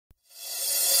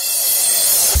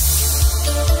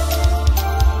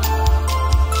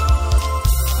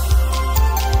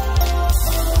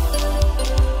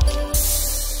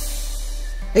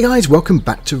Hey guys, welcome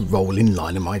back to Rolling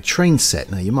Line of my train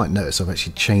set. Now you might notice I've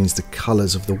actually changed the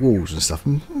colours of the walls and stuff.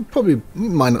 Probably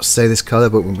might not say this colour,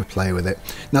 but we'll play with it.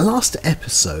 Now last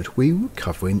episode we were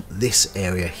covering this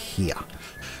area here.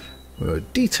 We were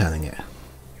detailing it.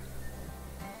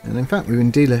 And in fact we've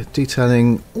been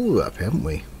detailing all the way up here, haven't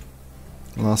we?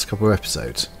 The last couple of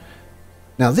episodes.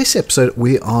 Now this episode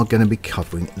we are going to be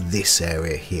covering this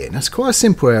area here. Now it's quite a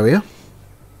simple area.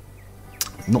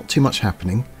 Not too much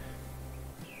happening.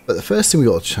 But the first thing we've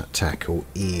got to tackle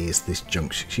is this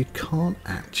junction. You can't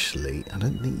actually, I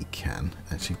don't think you can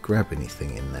actually grab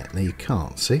anything in there. No, you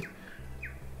can't, see?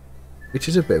 Which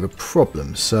is a bit of a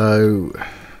problem. So,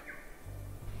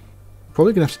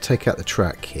 probably going to have to take out the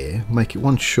track here, make it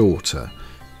one shorter.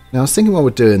 Now, I was thinking while we're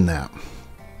doing that,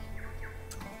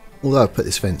 although I put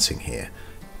this fencing here,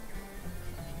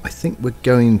 I think we're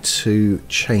going to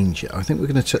change it. I think we're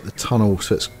going to check the tunnel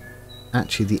so it's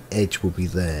actually the edge will be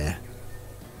there.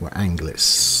 We'll angle it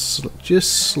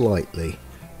just slightly.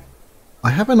 I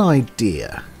have an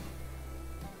idea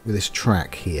with this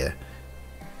track here.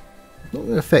 Not going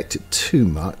to affect it too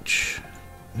much.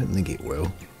 I don't think it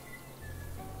will.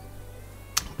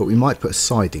 But we might put a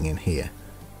siding in here.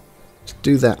 To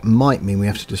do that might mean we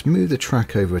have to just move the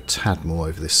track over a tad more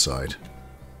over this side.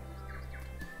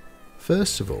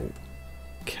 First of all,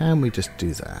 can we just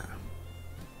do that?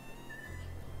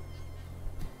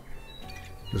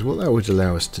 Because what that would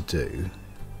allow us to do,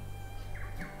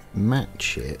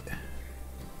 match it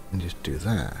and just do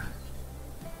that.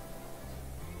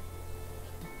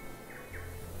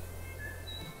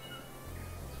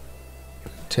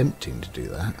 Tempting to do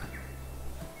that.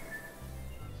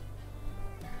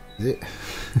 Is it?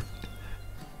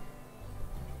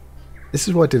 This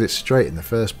is why I did it straight in the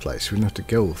first place. We didn't have to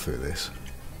go all through this.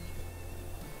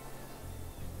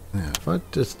 Now, if I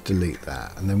just delete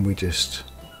that and then we just...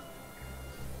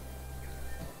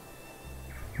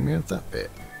 Can we have that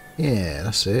bit? Yeah,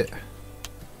 that's it.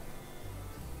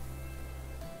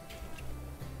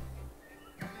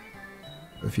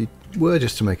 If you were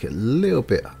just to make it a little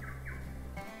bit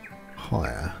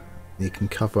higher, you can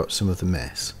cover up some of the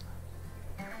mess.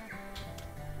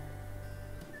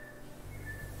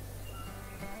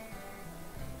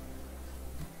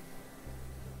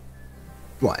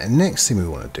 Right, and next thing we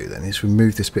want to do then is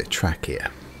remove this bit of track here.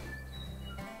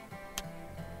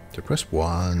 So press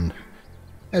 1.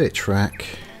 Edit track.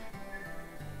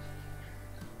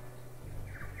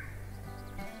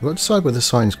 We've got to decide whether the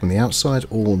sign's going on the outside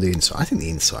or the inside. I think the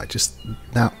inside, just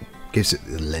that gives it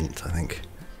the length, I think.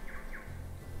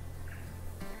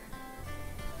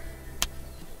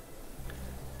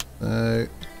 So, there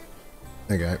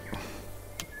we go.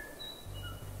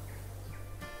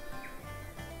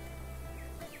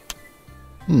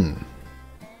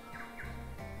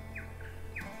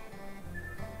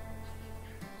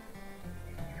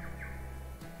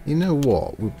 You know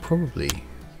what, we'll probably,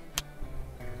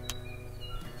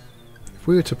 if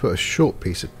we were to put a short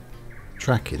piece of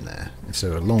track in there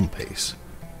instead of a long piece,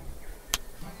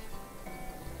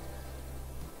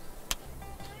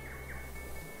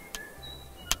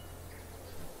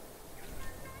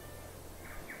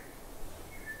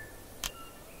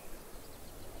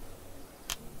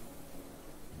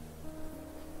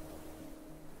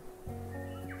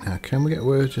 now can we get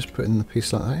away with just putting the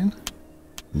piece like that in?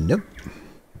 Nope.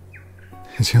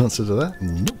 Is the answer to that?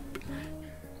 Nope.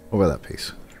 What about that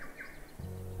piece?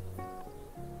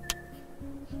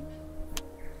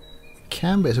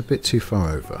 Can, but it's a bit too far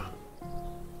over.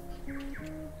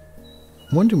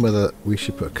 I'm wondering whether we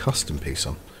should put a custom piece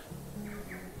on.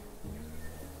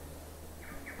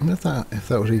 I wonder if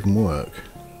that would even work.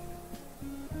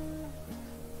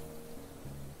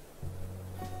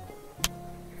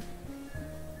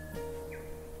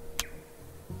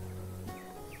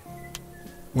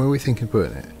 Where are we thinking of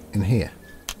putting it? In here?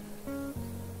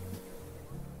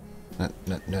 No,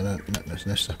 there's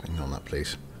no stepping on that,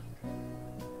 please.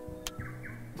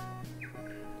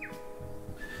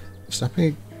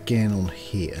 Snapping again on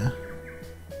here.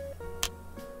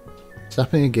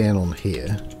 Snapping again on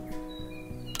here.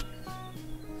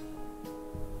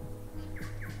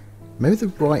 Maybe the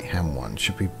right hand one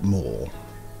should be more.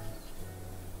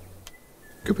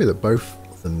 Could be that both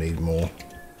of them need more.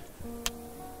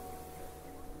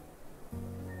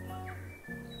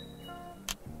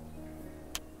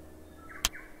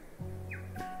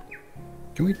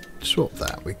 Can we swap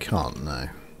that? We can't, no.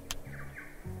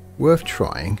 Worth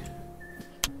trying.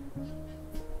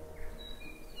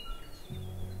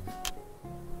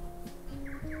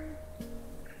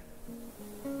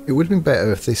 It would have been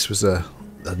better if this was a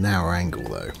narrow angle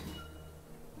though.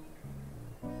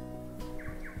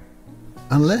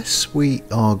 Unless we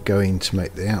are going to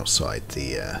make the outside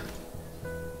the...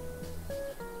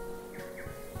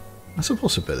 That's a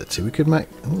possibility. We could make...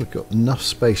 Oh, we've got enough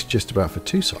space just about for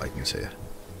 2 sidings here.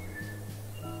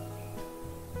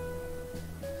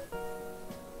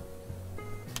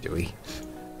 Do we?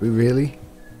 We really?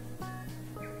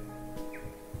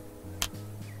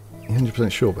 You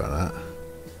 100% sure about that?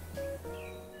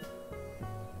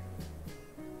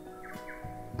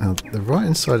 Now, the right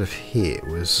hand side of here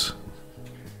was...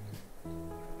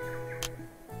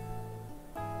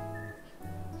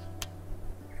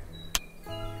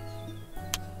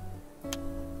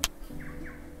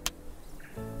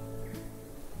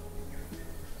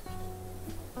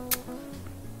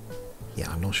 Yeah,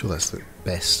 I'm not sure that's the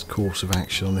best course of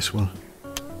action on this one.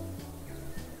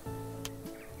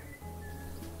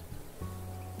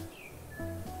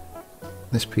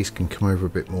 This piece can come over a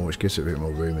bit more, which gives it a bit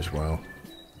more room as well.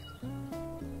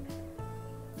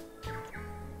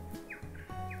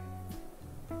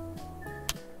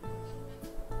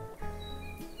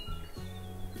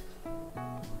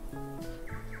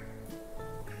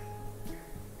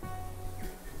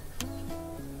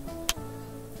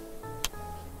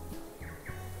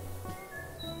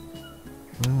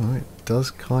 Oh, it does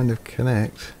kind of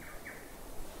connect.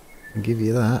 I'll give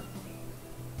you that.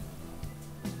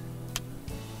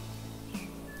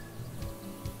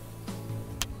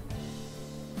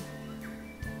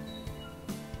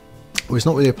 Well, it's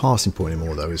not really a passing point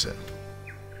anymore though, is it?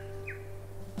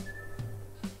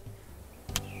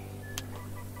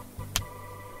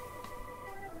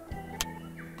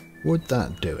 Would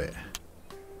that do it?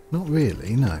 Not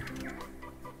really, no.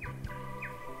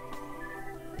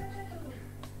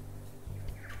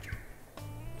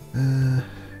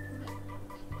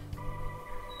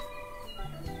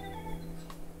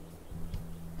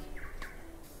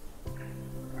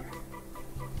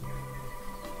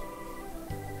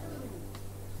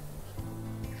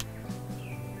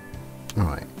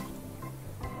 Right.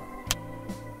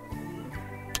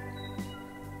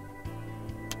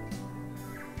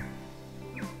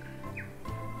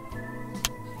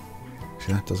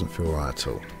 See, that doesn't feel right at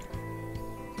all.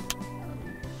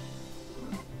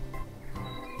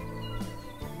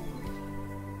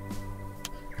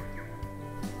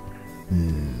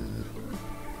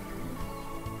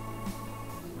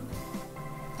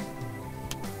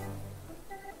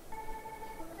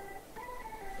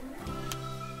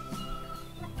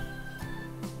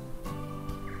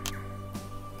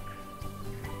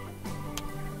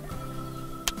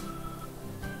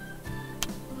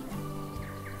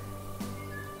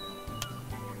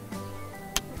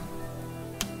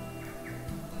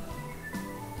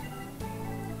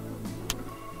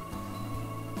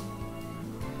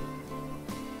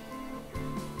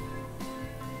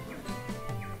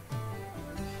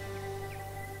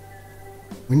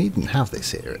 We needn't have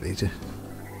this here, really.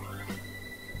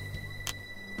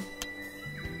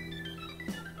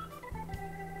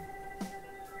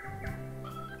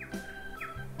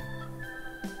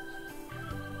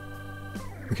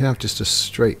 We can have just a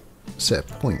straight set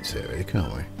of points here, really,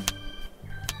 can't we?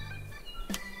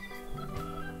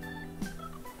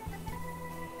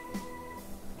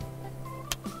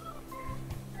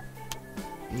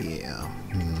 Yeah.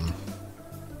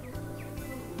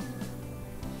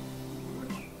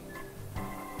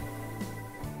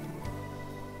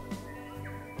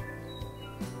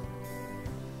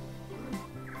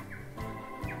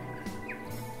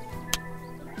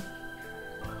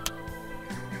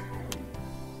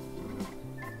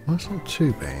 That's not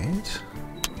too bad.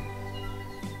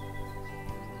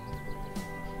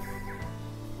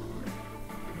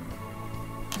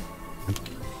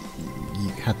 You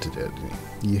had to do it, didn't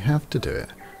you? You have to do it.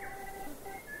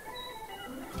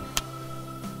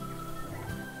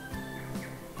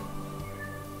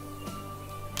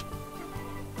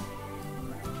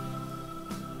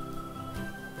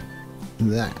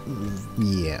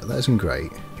 Yeah, that isn't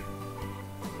great.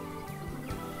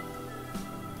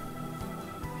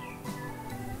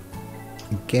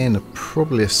 Again,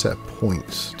 probably a set of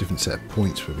points, different set of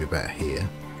points would be better here.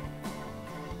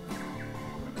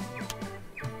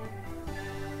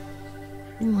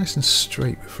 Nice and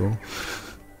straight before.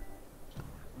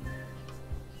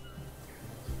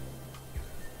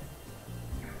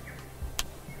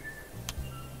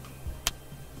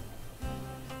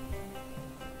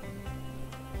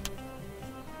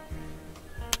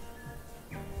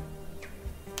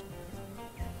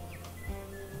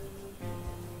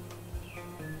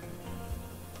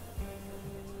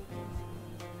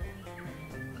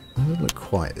 It doesn't look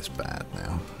quite as bad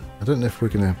now. I don't know if we're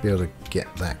going to be able to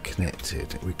get that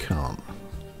connected. We can't.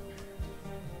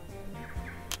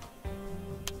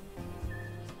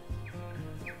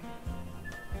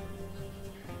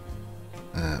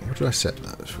 What did I set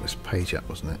that? It was page up,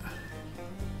 wasn't it?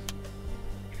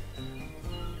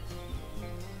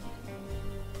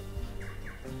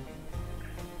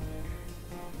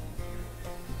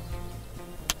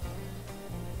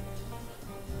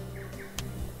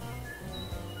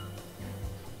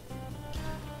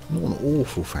 Not an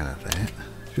awful fan of that.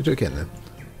 Should we do it again then?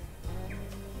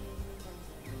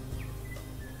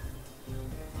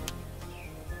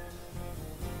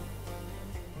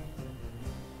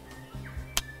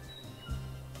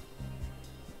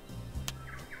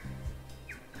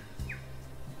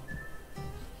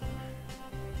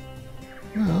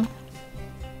 Well,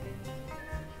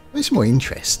 it's more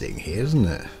interesting here, isn't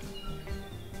it?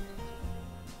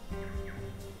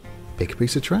 Pick a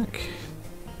piece of track.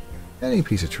 Any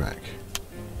piece of track.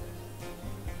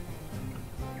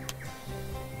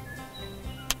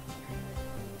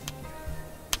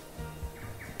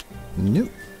 Nope.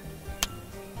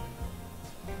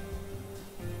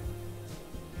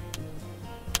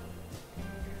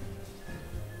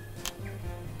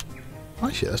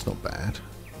 Actually, that's not bad.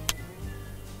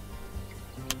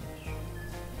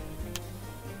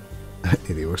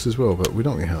 Idios as well, but we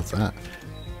don't really have that.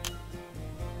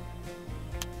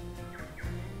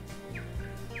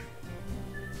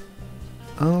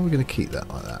 Oh, we're going to keep that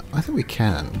like that. I think we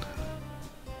can.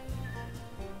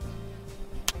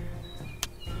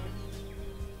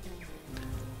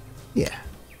 Yeah.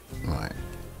 Right.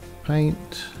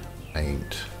 Paint.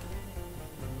 Paint.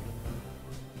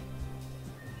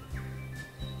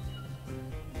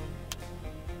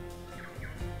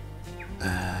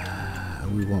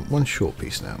 We want one short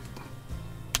piece now.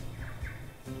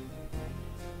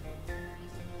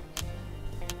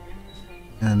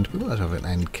 And we might have an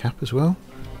end cap as well.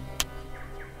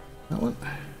 That one.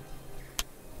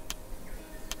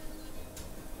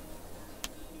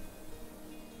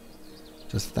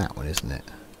 Just that one, isn't it?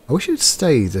 I wish it would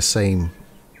stay the same,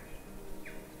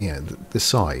 you know, the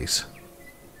size.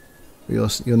 You'll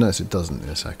notice it doesn't in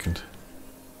a second.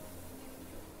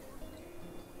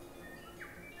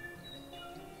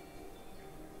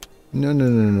 No, no,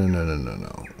 no, no, no, no, no,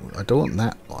 no. I don't want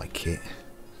that like it.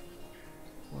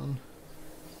 One.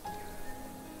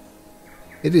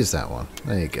 It is that one.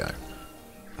 There you go.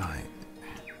 Right.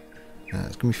 Now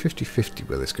it's going to be 50-50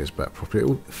 where this goes back properly. It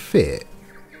will fit.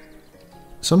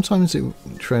 Sometimes it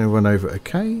train will run over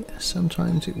okay,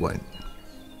 sometimes it won't.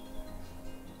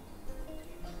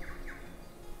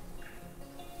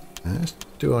 Now let's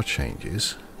do our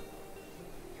changes.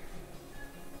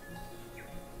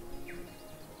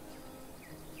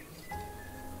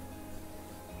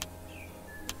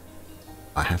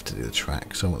 I have to do the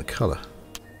track, so I want the colour.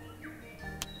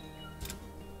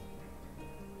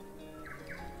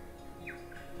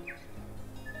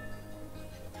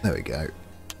 There we go.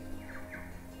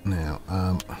 Now,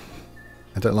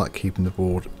 I don't like keeping the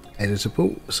board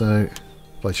editable, so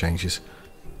apply changes.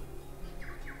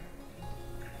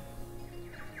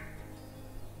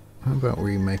 How about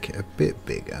we make it a bit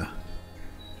bigger?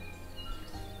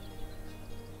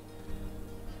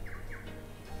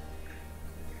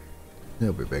 A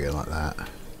little bit bigger like that.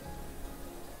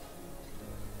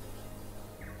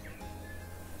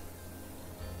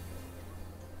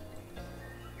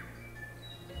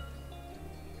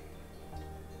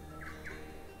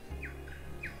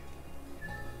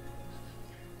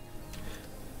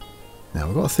 Now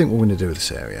we've got to think what we're going to do with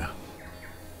this area.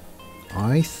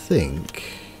 I think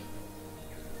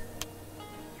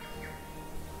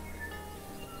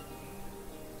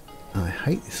I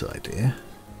hate this idea,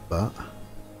 but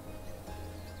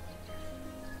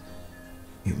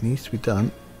it needs to be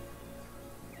done.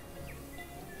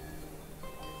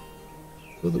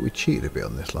 I feel that we cheated a bit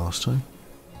on this last time.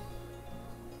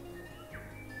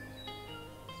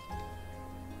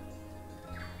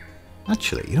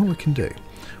 Actually, you know what we can do?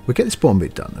 We'll get this bottom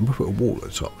bit done and we'll put a wall at the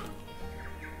top.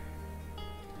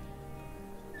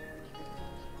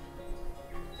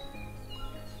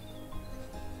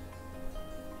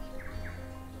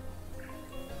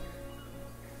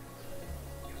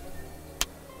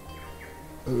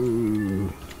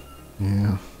 Ooh,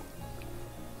 yeah.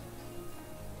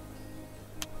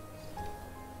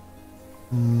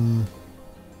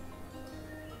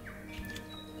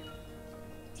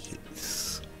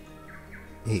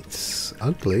 It's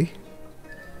ugly.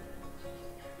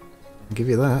 I'll give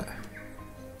you that.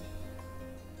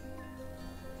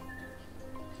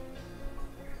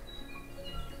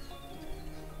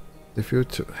 If you were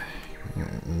to...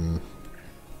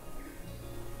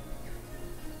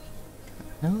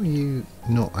 How are you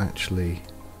not actually...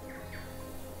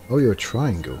 Oh, you're a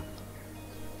triangle.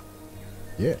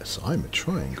 Yes, I'm a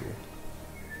triangle.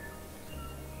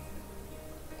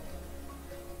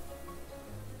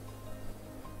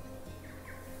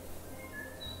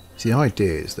 So the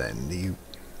idea is then that you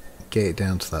get it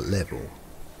down to that level.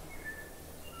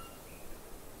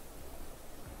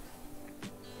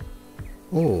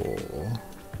 Or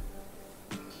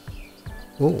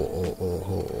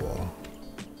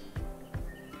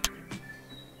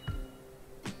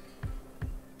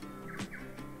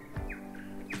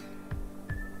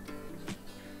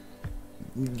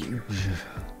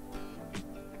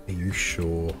are you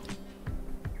sure?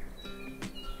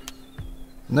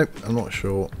 Nope, I'm not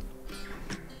sure.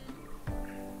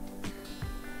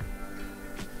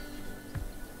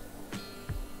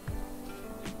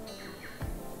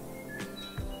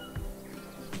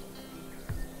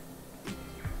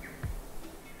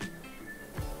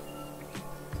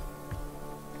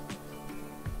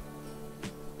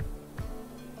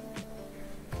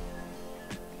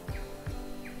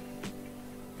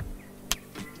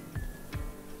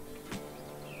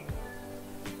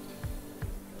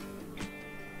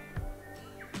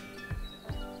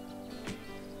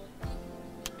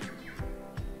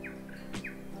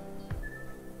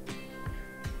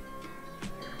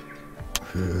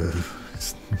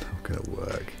 It's not going to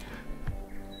work.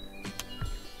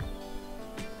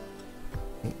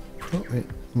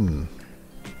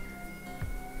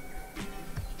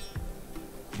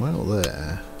 Well,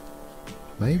 there.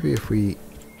 Maybe if we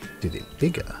did it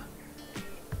bigger.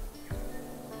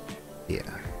 Yeah.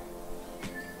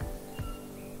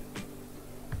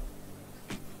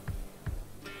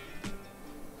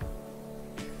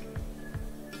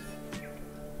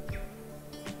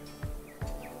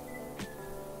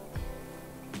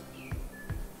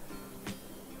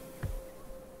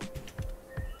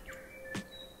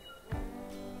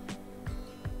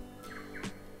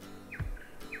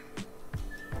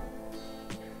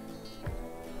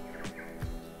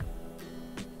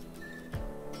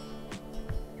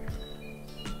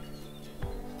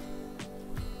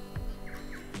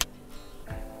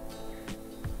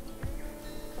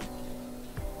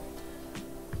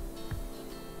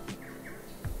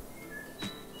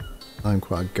 I'm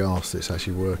quite aghast that it's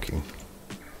actually working.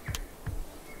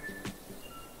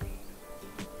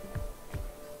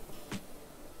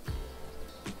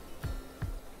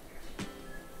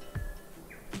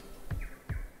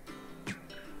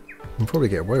 I'll probably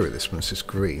get away with this when it's just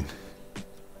green.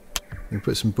 We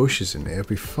put some bushes in there, it'll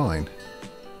be fine.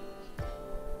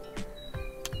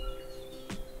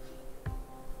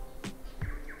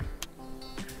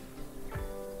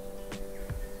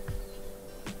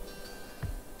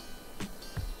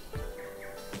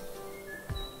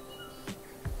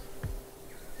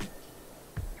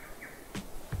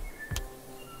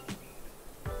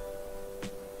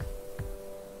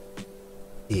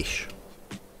 Ish.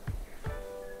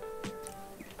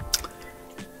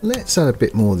 Let's add a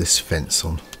bit more of this fence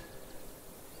on.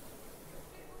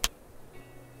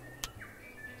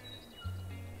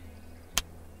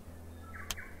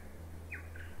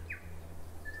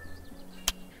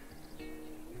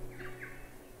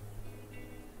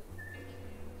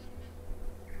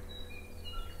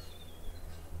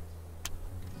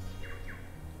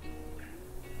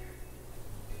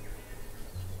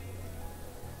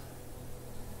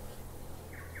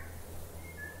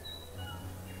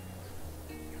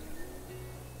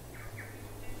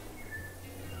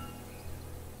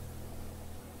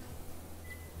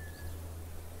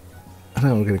 I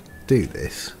know we're going to do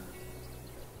this.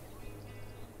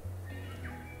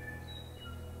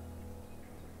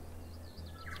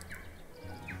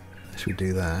 Should we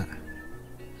do that?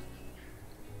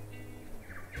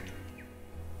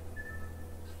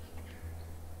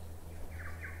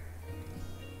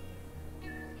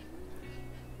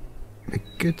 It'd be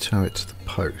good to have it to the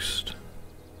post.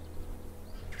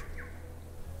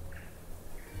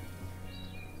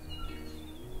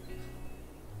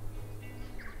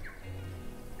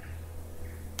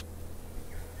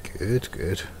 Good,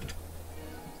 good.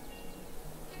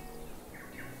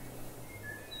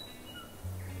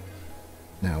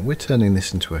 Now we're turning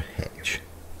this into a hedge.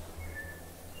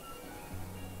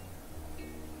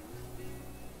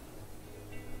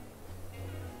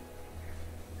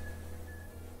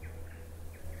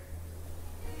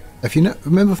 If you know,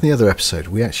 remember from the other episode,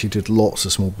 we actually did lots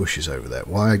of small bushes over there.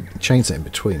 Well, I changed that in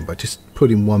between by just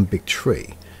putting one big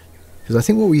tree. Because I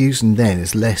think what we're using then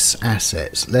is less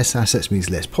assets. Less assets means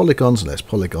less polygons. Less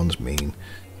polygons mean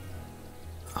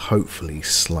hopefully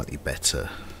slightly better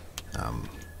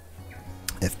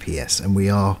FPS. And we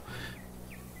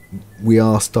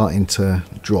are starting to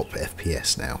drop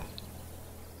FPS now.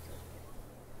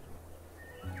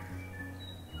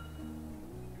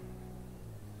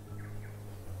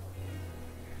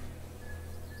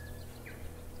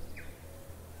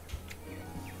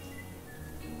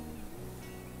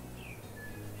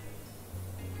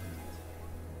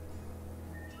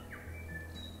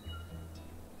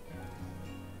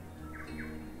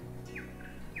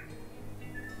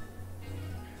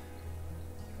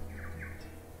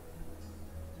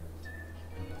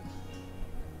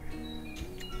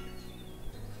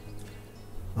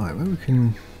 Alright, maybe we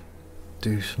can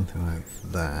do something like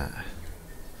that.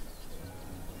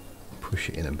 Push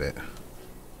it in a bit.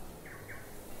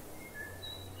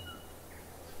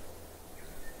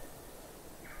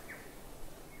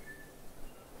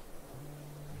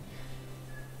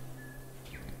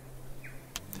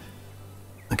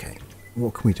 Okay,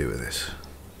 what can we do with this?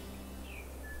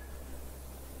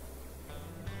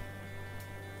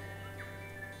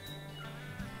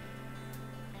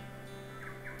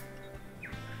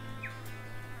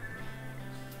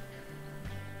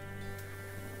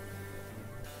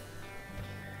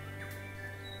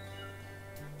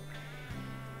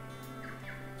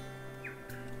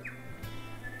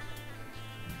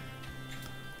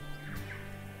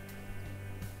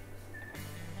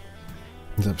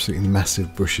 There's absolutely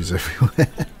massive bushes everywhere.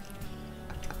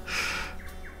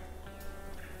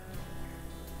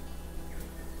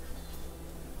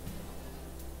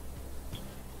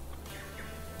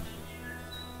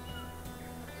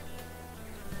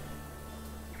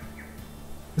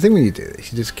 The thing when you do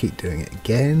this, you just keep doing it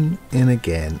again and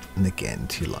again and again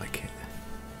till you like it.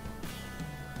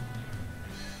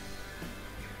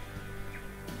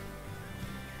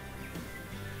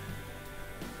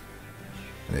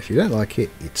 And if you don't like it,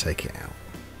 you take it out.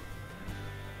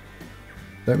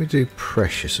 Don't be too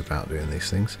precious about doing these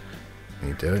things when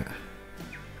you do it.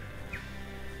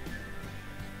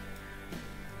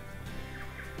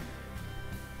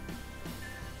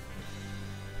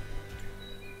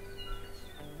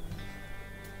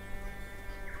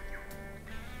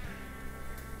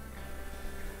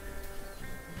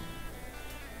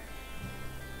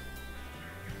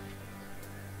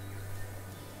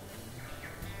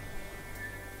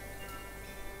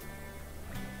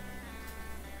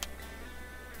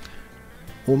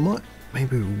 Or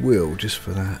maybe we will, just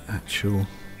for that actual...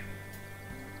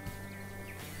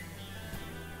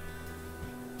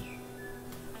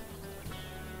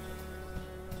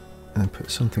 And put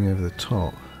something over the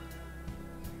top.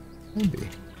 Maybe.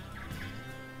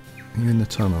 You're in the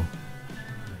tunnel.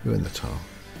 You're in the tunnel.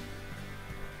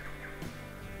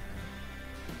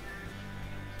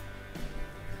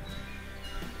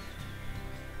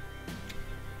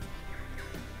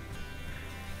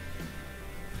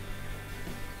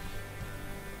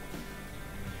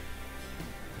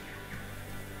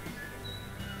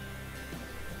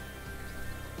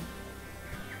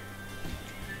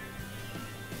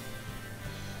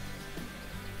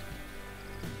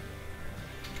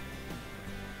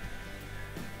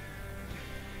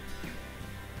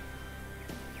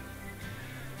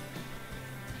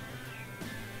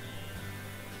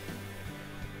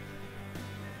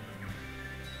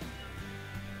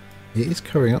 It is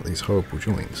covering up these horrible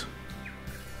joints.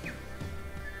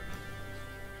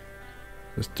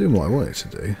 It's doing what I want it to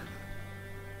do.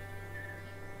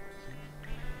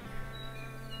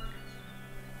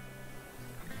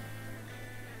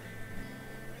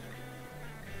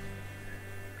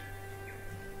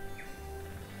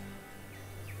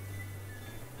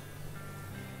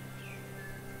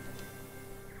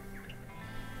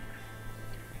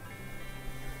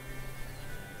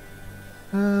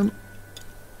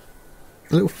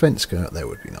 A little fence going up there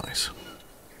would be nice.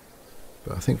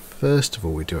 But I think first of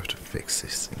all we do have to fix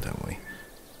this thing, don't we?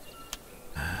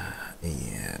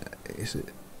 Yeah, is it?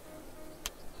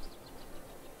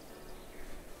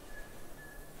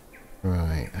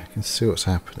 Right, I can see what's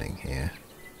happening here.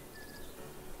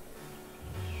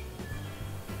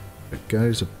 It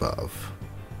goes above.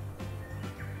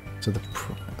 So the...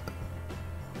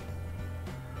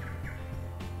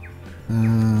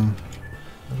 how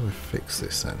do I fix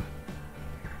this then?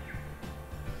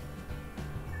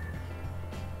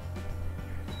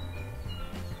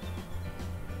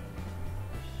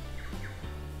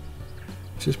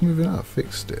 Just moving out,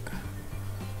 fixed it. I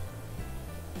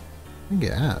think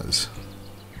it has.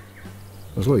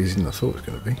 It was a lot easier than I thought it was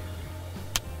going to be.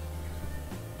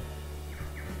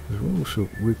 Also,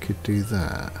 we could do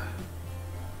that.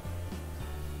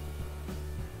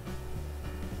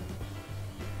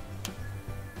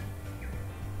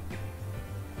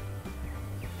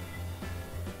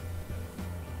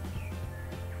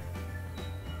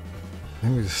 I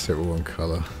think we just stick with one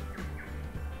colour.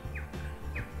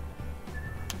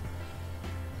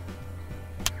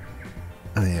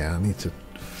 Oh yeah, I need to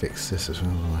fix this as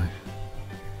well, don't I?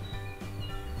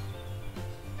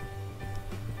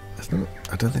 That's not,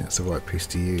 I don't think that's the right piece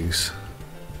to use.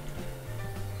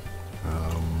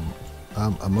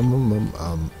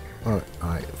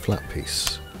 Alright, flat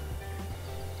piece.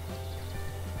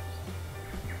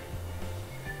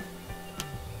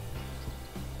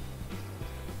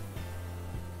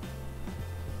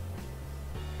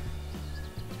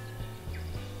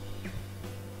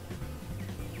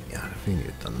 think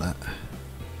you've done that.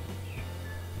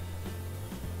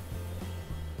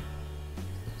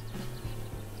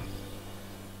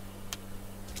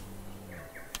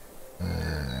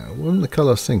 Wasn't the colour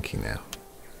I was thinking now?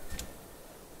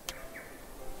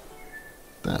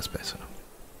 That's better.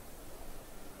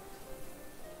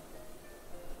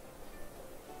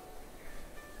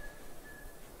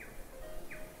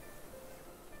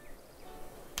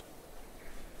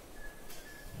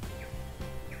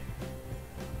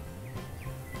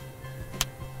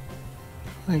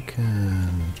 I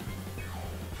can...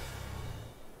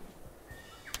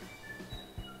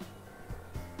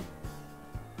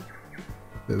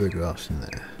 bit of grass in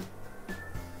there.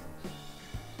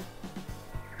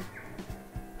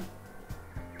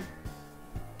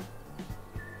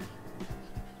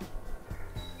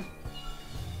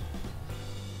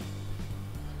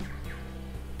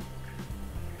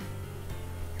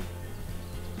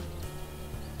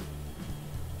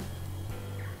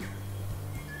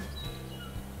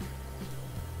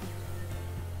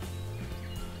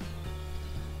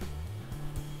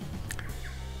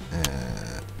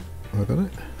 Have I got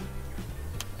it?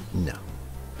 No.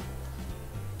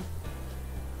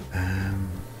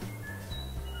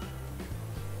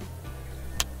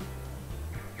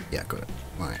 Yeah, got it.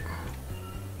 Right.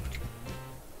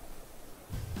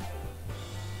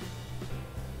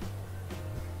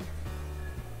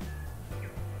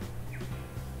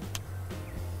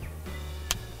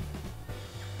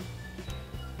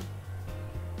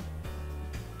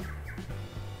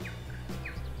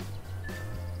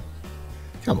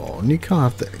 Come on, you can't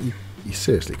have that. You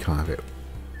seriously can't have it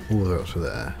all the way up to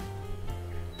there.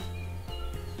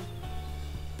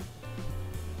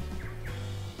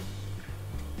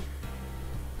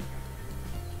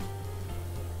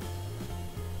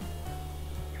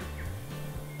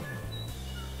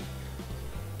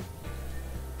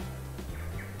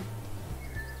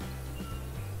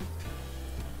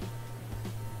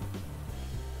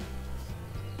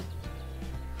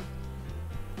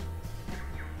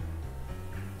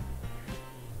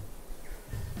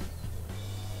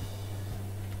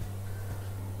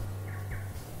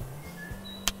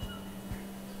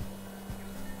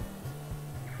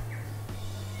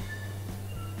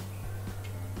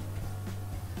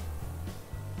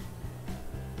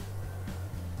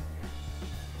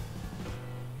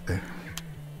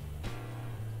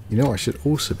 You know what I should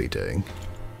also be doing?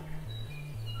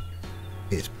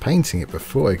 Is painting it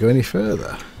before I go any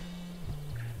further.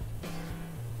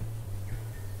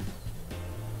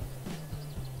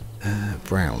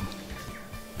 Brown.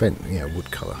 Bent, yeah,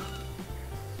 wood colour.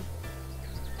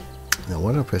 Now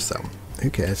why don't I press that one? Who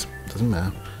cares? Doesn't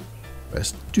matter.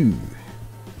 Press 2.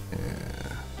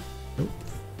 Oh,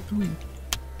 3.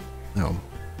 No.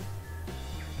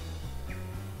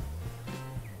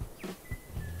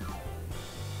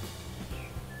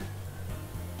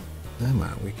 No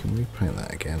matter, we can repaint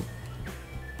that again.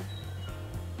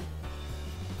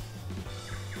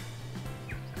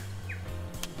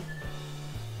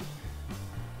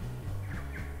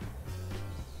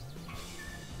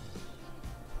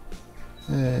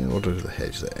 And what does the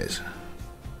hedge that is?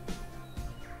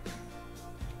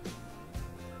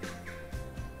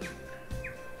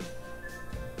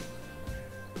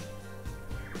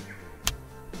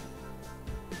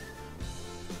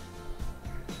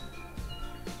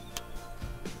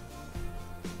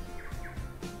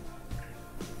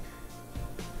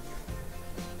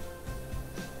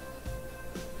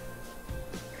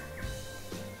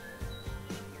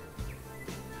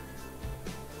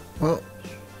 Well,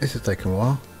 this has taken a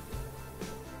while.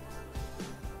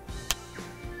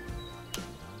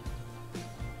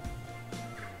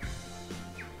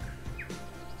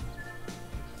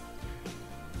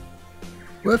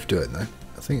 Worth doing though.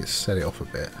 I think it's set it off a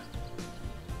bit.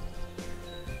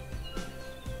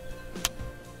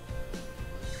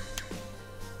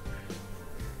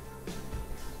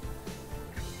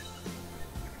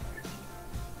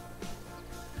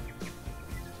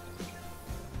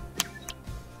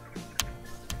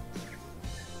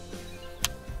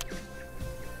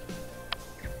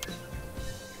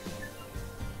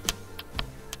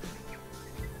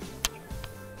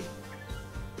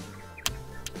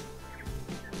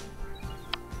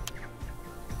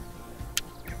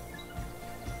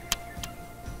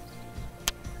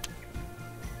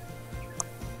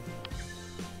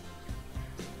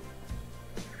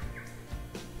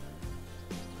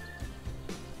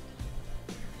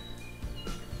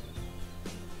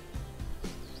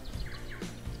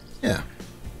 Yeah,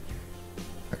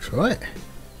 that's right.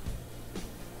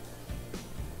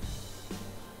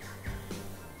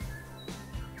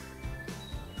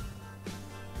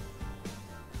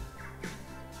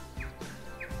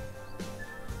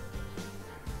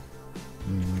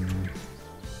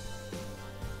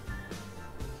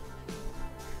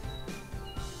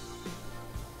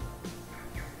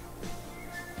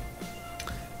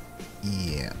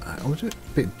 Yeah, I want it a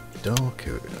bit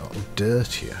darker, or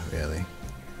dirtier, really.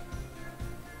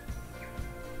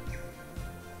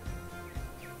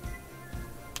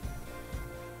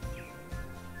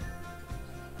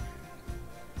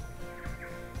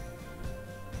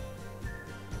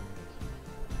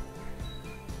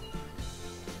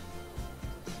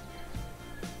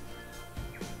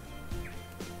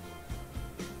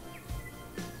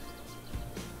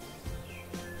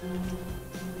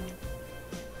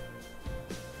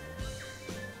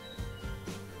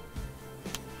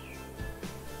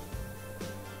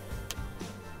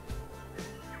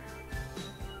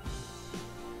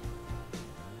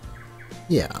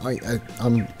 Yeah,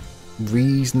 I'm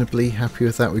reasonably happy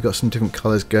with that. We've got some different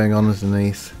colours going on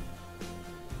underneath.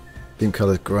 Different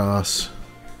coloured grass.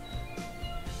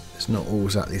 It's not all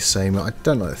exactly the same. I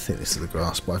don't like the thickness of the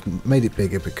grass, but I've made it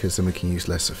bigger because then we can use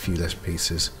a few less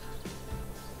pieces.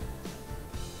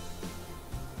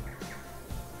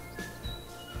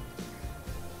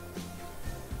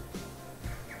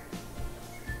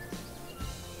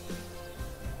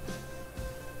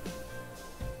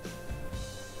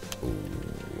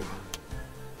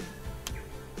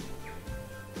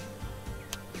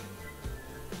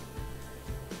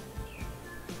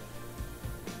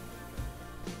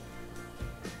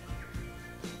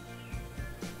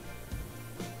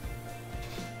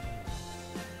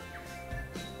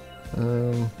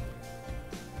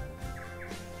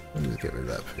 Let me get rid of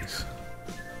that piece.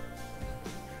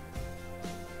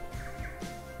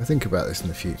 I think about this in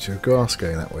the future. Grass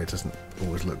going that way doesn't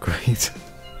always look great.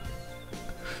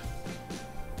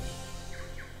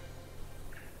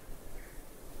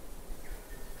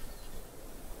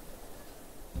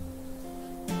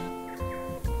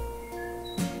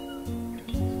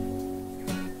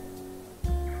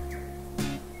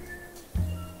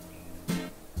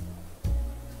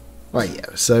 Right,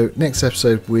 yeah, so next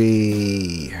episode do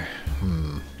we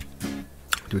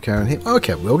carry on here?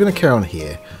 Okay, we're going to carry on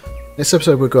here. Next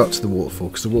episode we'll go up to the waterfall,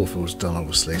 because the waterfall's done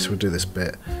obviously, so we'll do this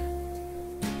bit.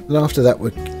 And after that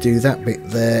we'll do that bit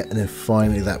there, and then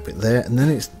finally that bit there, and then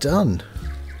it's done.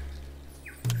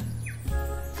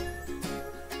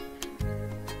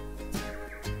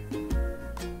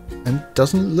 And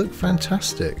doesn't it look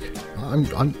fantastic?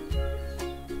 I'm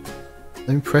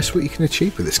impressed what you can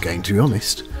achieve with this game, to be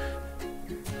honest.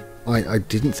 I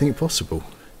didn't think it possible.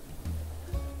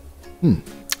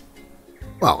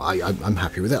 Well, I'm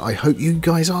happy with it. I hope you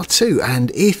guys are too. And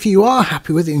if you are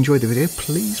happy with it, enjoyed the video,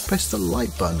 please press the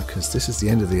like button, because this is the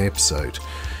end of the episode.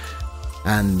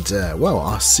 And, well,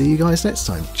 I'll see you guys next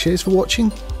time. Cheers for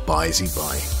watching. Bye-zy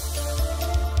bye.